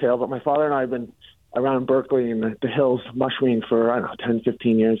cautionary tale, but my father and I have been around Berkeley in the hills mushrooming for, 10,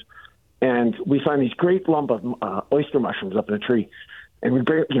 15 years. And we find these great lump of oyster mushrooms up in a tree. And we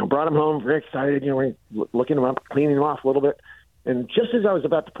brought them home, very excited. We're looking them up, cleaning them off a little bit. And just as I was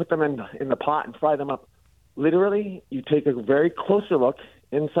about to put them in the pot and fry them up, literally, you take a very closer look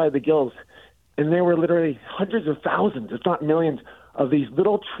inside the gills, and there were literally hundreds of thousands, if not millions, of these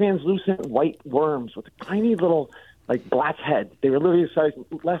little translucent white worms with a tiny little, black head. They were literally the size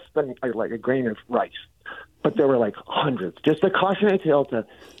less than like a grain of rice, but there were hundreds. Just a cautionary tale to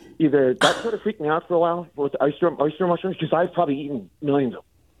either that sort of freaked me out for a while with oyster mushrooms because I've probably eaten millions of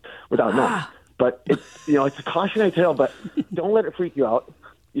them without knowing. But it's it's a cautionary tale, but don't let it freak you out.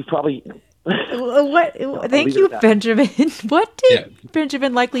 You've probably eaten them. Thank you, Benjamin. What did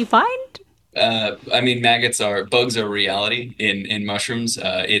Benjamin likely find? Bugs are reality in mushrooms.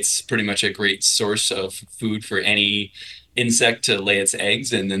 It's pretty much a great source of food for any insect to lay its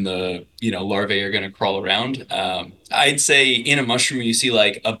eggs, and then the larvae are going to crawl around. I'd say in a mushroom you see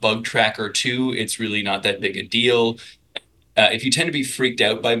a bug track or two. It's really not that big a deal. If you tend to be freaked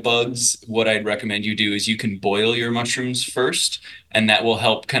out by bugs, what I'd recommend you do is you can boil your mushrooms first, and that will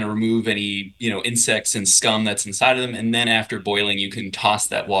help kind of remove any insects and scum that's inside of them. And then after boiling, you can toss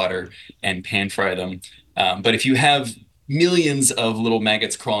that water and pan fry them. But if you have millions of little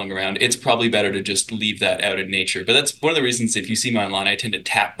maggots crawling around, it's probably better to just leave that out in nature. But that's one of the reasons, if you see me online, I tend to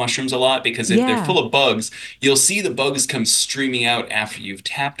tap mushrooms a lot, because if they're full of bugs, you'll see the bugs come streaming out after you've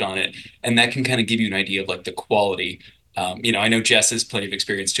tapped on it. And that can kind of give you an idea of like the quality. I know Jess has plenty of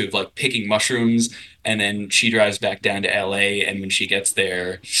experience too of like picking mushrooms, and then she drives back down to LA, and when she gets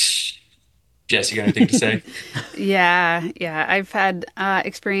there, Jess, you got anything to say? Yeah. I've had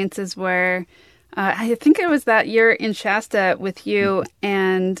experiences where I think it was that year in Shasta with you,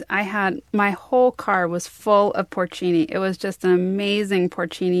 and I had my whole car was full of porcini. It was just an amazing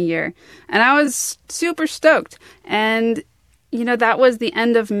porcini year, and I was super stoked. And that was the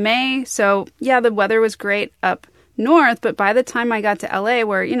end of May, so yeah, the weather was great up north, but by the time I got to LA,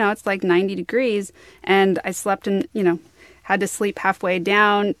 where it's like 90 degrees, and I slept in, had to sleep halfway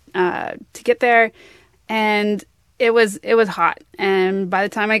down to get there, and it was hot. And by the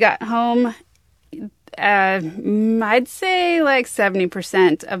time I got home, I'd say like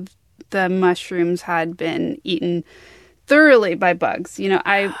 70% of the mushrooms had been eaten thoroughly by bugs.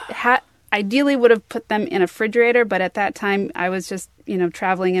 I ideally would have put them in a refrigerator, but at that time I was just,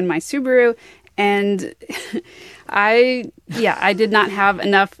 traveling in my Subaru, and I did not have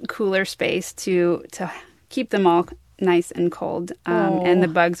enough cooler space to keep them all nice and cold. And the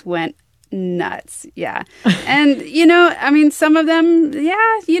bugs went nuts. Yeah. And, some of them,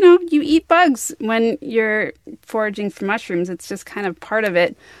 you eat bugs when you're foraging for mushrooms. It's just kind of part of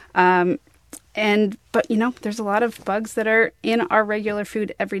it. But there's a lot of bugs that are in our regular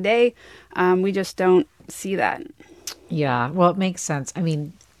food every day. We just don't see that. Yeah. Well, it makes sense. I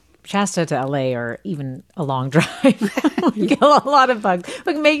mean, Shasta to LA, or even a long drive, we get a lot of bugs.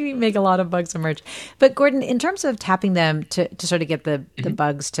 We can make a lot of bugs emerge. But Gordon, in terms of tapping them to sort of get the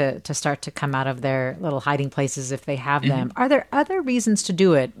bugs to start to come out of their little hiding places if they have them, are there other reasons to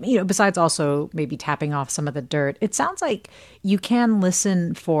do it? Besides also maybe tapping off some of the dirt. It sounds like you can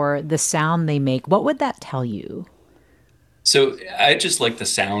listen for the sound they make. What would that tell you? So I just like the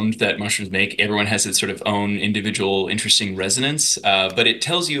sound that mushrooms make. Everyone has its sort of own individual interesting resonance, but it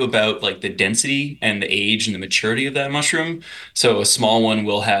tells you about like the density and the age and the maturity of that mushroom. So a small one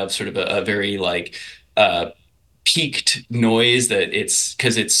will have sort of a very like peaked noise that it's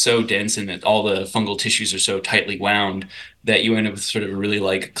because it's so dense and that all the fungal tissues are so tightly wound that you end up with sort of a really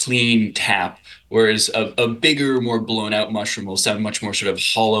like clean tap. Whereas a bigger, more blown out mushroom will sound much more sort of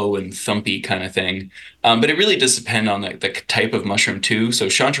hollow and thumpy kind of thing. But it really does depend on the type of mushroom too. So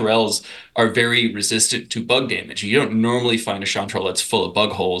chanterelles are very resistant to bug damage. You don't normally find a chanterelle that's full of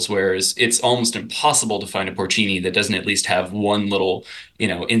bug holes, whereas it's almost impossible to find a porcini that doesn't at least have one little,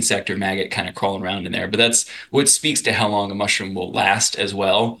 insect or maggot kind of crawling around in there. But that's what speaks to how long a mushroom will last as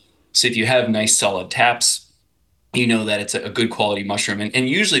well. So if you have nice solid taps, you know that it's a good quality mushroom. And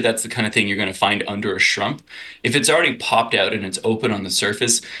usually that's the kind of thing you're going to find under a shrump. If it's already popped out and it's open on the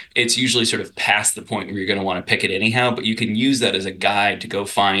surface, it's usually sort of past the point where you're going to want to pick it anyhow, but you can use that as a guide to go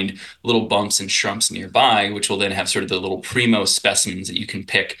find little bumps and shrumps nearby, which will then have sort of the little primo specimens that you can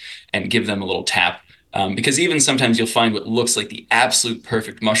pick and give them a little tap. Because even sometimes you'll find what looks like the absolute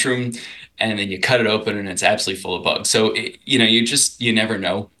perfect mushroom, and then you cut it open and it's absolutely full of bugs. So, you never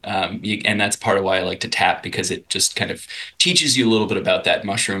know. And that's part of why I like to tap, because it just kind of teaches you a little bit about that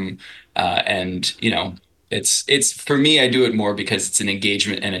mushroom. It's for me, I do it more because it's an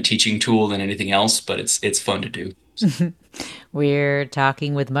engagement and a teaching tool than anything else, but it's fun to do. We're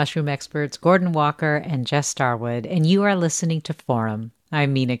talking with mushroom experts Gordon Walker and Jess Starwood, and you are listening to Forum.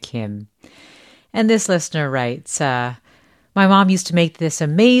 I'm Mina Kim. And this listener writes, my mom used to make this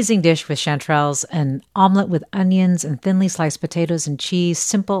amazing dish with chanterelles, an omelet with onions and thinly sliced potatoes and cheese,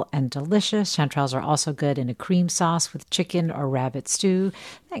 simple and delicious. Chanterelles are also good in a cream sauce with chicken or rabbit stew.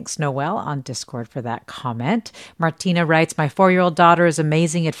 Thanks, Noelle, on Discord for that comment. Martina writes, my 4-year-old daughter is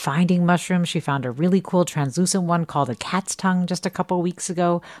amazing at finding mushrooms. She found a really cool translucent one called a cat's tongue just a couple weeks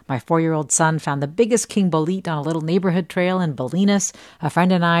ago. My 4-year-old son found the biggest king bolete on a little neighborhood trail in Bolinas. A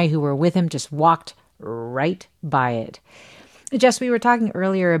friend and I who were with him just walked right by it. Jess, we were talking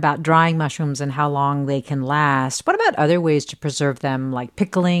earlier about drying mushrooms and how long they can last. What about other ways to preserve them, like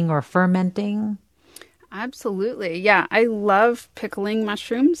pickling or fermenting? Absolutely. Yeah, I love pickling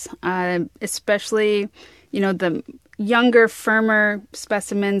mushrooms, especially, the younger, firmer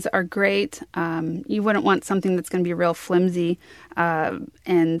specimens are great. You wouldn't want something that's going to be real flimsy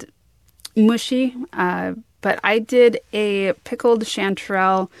and mushy. But I did a pickled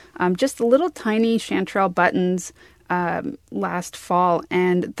chanterelle, just little tiny chanterelle buttons last fall,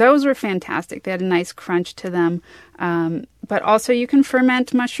 and those were fantastic. They had a nice crunch to them. But also you can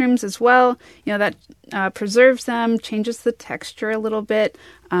ferment mushrooms as well. That preserves them, changes the texture a little bit.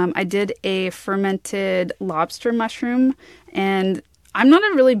 I did a fermented lobster mushroom, and I'm not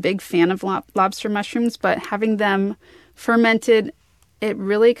a really big fan of lobster mushrooms, but having them fermented, it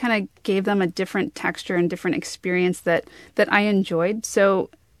really kind of gave them a different texture and different experience that I enjoyed. So,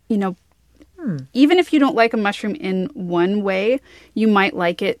 even if you don't like a mushroom in one way, you might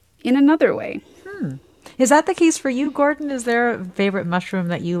like it in another way. Is that the case for you, Gordon? Is there a favorite mushroom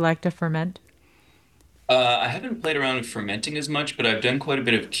that you like to ferment? I haven't played around with fermenting as much, but I've done quite a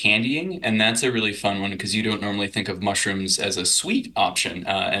bit of candying, and that's a really fun one because you don't normally think of mushrooms as a sweet option.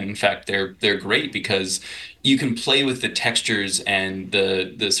 And in fact, they're great because you can play with the textures, and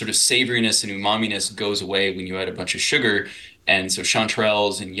the sort of savoriness and umaminess goes away when you add a bunch of sugar. And so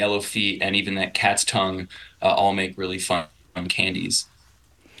chanterelles and yellow feet and even that cat's tongue all make really fun candies.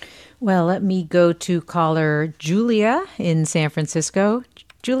 Well, let me go to caller Julia in San Francisco.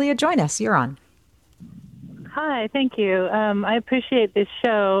 Julia, join us. You're on. Hi, thank you. I appreciate this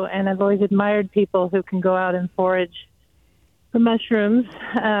show, and I've always admired people who can go out and forage for mushrooms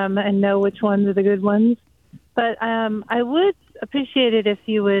and know which ones are the good ones. But I would appreciate it if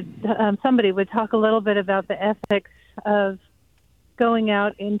you would, somebody would talk a little bit about the ethics of going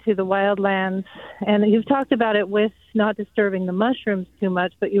out into the wildlands. And you've talked about it with not disturbing the mushrooms too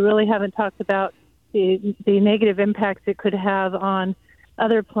much, but you really haven't talked about the negative impacts it could have on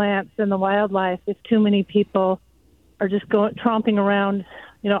other plants and the wildlife if too many people are just tromping around,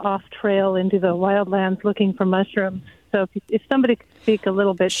 off trail into the wildlands looking for mushrooms. So if somebody could speak a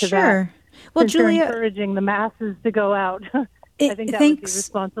little bit to that. Well, since Julia, you're encouraging the masses to go out, I think that would be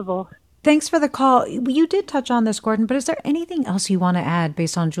responsible. Thanks for the call. You did touch on this, Gordon, but is there anything else you want to add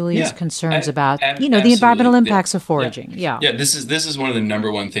based on Julia's concerns about, the environmental impacts of foraging? Yeah, this is one of the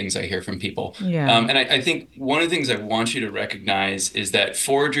number one things I hear from people. And I think one of the things I want you to recognize is that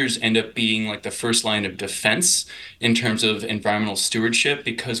foragers end up being like the first line of defense in terms of environmental stewardship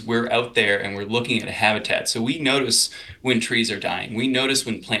because we're out there and we're looking at a habitat. So we notice when trees are dying. We notice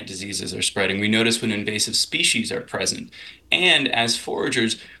when plant diseases are spreading. We notice when invasive species are present. And as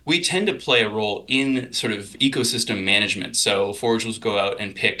foragers, we tend to play a role in sort of ecosystem management. So foragers go out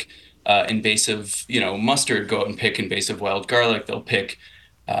and pick invasive, mustard, go out and pick invasive wild garlic. They'll pick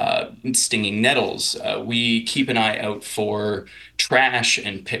stinging nettles. We keep an eye out for trash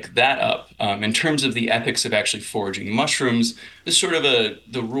and pick that up. In terms of the ethics of actually foraging mushrooms, this is sort of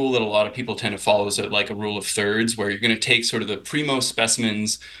the rule that a lot of people tend to follow is like a rule of thirds, where you're going to take sort of the primo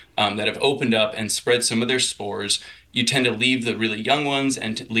specimens that have opened up and spread some of their spores. You tend to leave the really young ones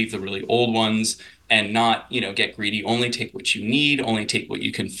and to leave the really old ones and not, get greedy. Only take what you need, only take what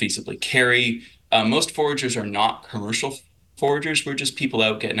you can feasibly carry. Most foragers are not commercial foragers. We're just people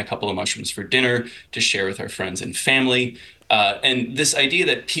out getting a couple of mushrooms for dinner to share with our friends and family. And this idea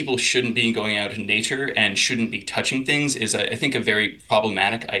that people shouldn't be going out in nature and shouldn't be touching things is, I think, a very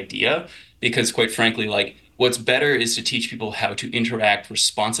problematic idea because, quite frankly, what's better is to teach people how to interact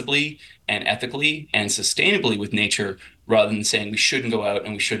responsibly and ethically and sustainably with nature rather than saying we shouldn't go out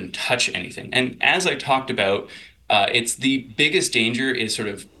and we shouldn't touch anything. And as I talked about, it's the biggest danger is sort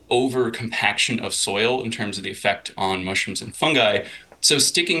of over compaction of soil in terms of the effect on mushrooms and fungi. So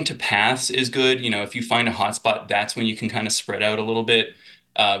sticking to paths is good. If you find a hotspot, that's when you can kind of spread out a little bit.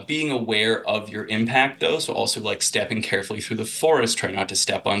 Being aware of your impact, though, so also stepping carefully through the forest, try not to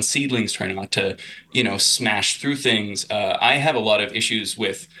step on seedlings, try not to, smash through things. I have a lot of issues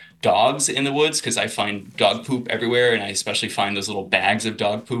with dogs in the woods because I find dog poop everywhere, and I especially find those little bags of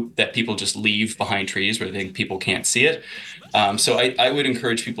dog poop that people just leave behind trees where they think people can't see it. So I would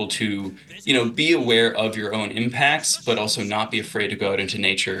encourage people to, be aware of your own impacts, but also not be afraid to go out into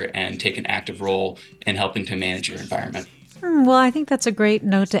nature and take an active role in helping to manage your environment. Well, I think that's a great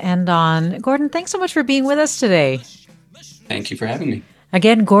note to end on. Gordon, thanks so much for being with us today. Thank you for having me.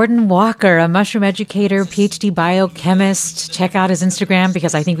 Again, Gordon Walker, a mushroom educator, PhD biochemist. Check out his Instagram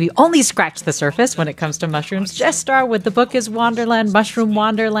because I think we only scratched the surface when it comes to mushrooms. Jess Starwood, the book is Wanderland, Mushroom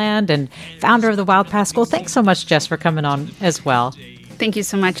Wanderland, and founder of the Wild Path School. Thanks so much, Jess, for coming on as well. Thank you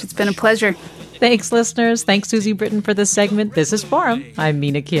so much. It's been a pleasure. Thanks, listeners. Thanks, Susie Britton, for this segment. This is Forum. I'm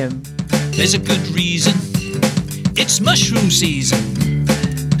Mina Kim. There's a good reason. It's mushroom season.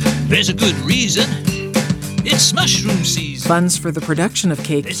 There's a good reason. It's mushroom season. Funds for the production of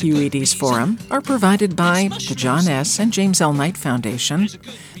KQED's Forum are provided by the John S. and James L. Knight Foundation,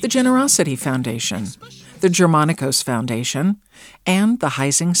 the Generosity Foundation, the Germanicos Foundation, and the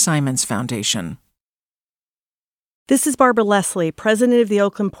Heising Simons Foundation. This is Barbara Leslie, president of the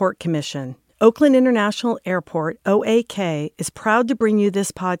Oakland Port Commission. Oakland International Airport, OAK, is proud to bring you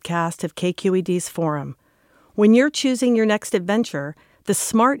this podcast of KQED's Forum. When you're choosing your next adventure, the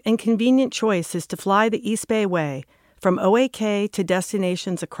smart and convenient choice is to fly the East Bay Way from OAK to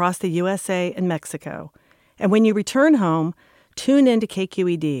destinations across the USA and Mexico. And when you return home, tune in to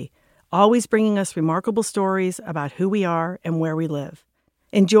KQED, always bringing us remarkable stories about who we are and where we live.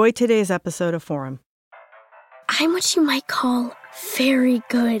 Enjoy today's episode of Forum. I'm what you might call very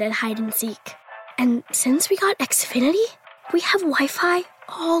good at hide and seek. And since we got Xfinity, we have Wi-Fi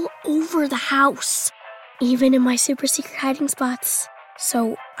all over the house, even in my super secret hiding spots.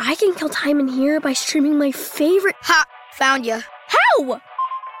 So I can kill time in here by streaming my favorite... Ha! Found you. How?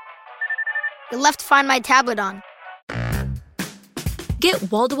 You left Find My tablet on.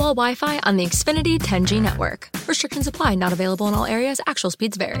 Get wall-to-wall Wi-Fi on the Xfinity 10G network. Restrictions apply. Not available in all areas. Actual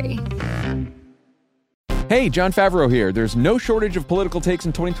speeds vary. Hey, John Favreau here. There's no shortage of political takes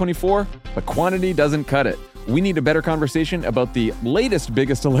in 2024, but quantity doesn't cut it. We need a better conversation about the latest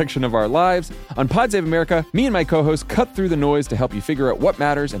biggest election of our lives. On Pod Save America, me and my co-hosts cut through the noise to help you figure out what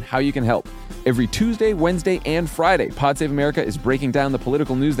matters and how you can help. Every Tuesday, Wednesday, and Friday, Pod Save America is breaking down the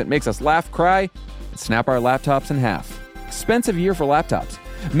political news that makes us laugh, cry, and snap our laptops in half. Expensive year for laptops.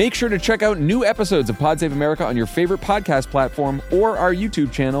 Make sure to check out new episodes of Pod Save America on your favorite podcast platform or our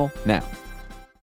YouTube channel now.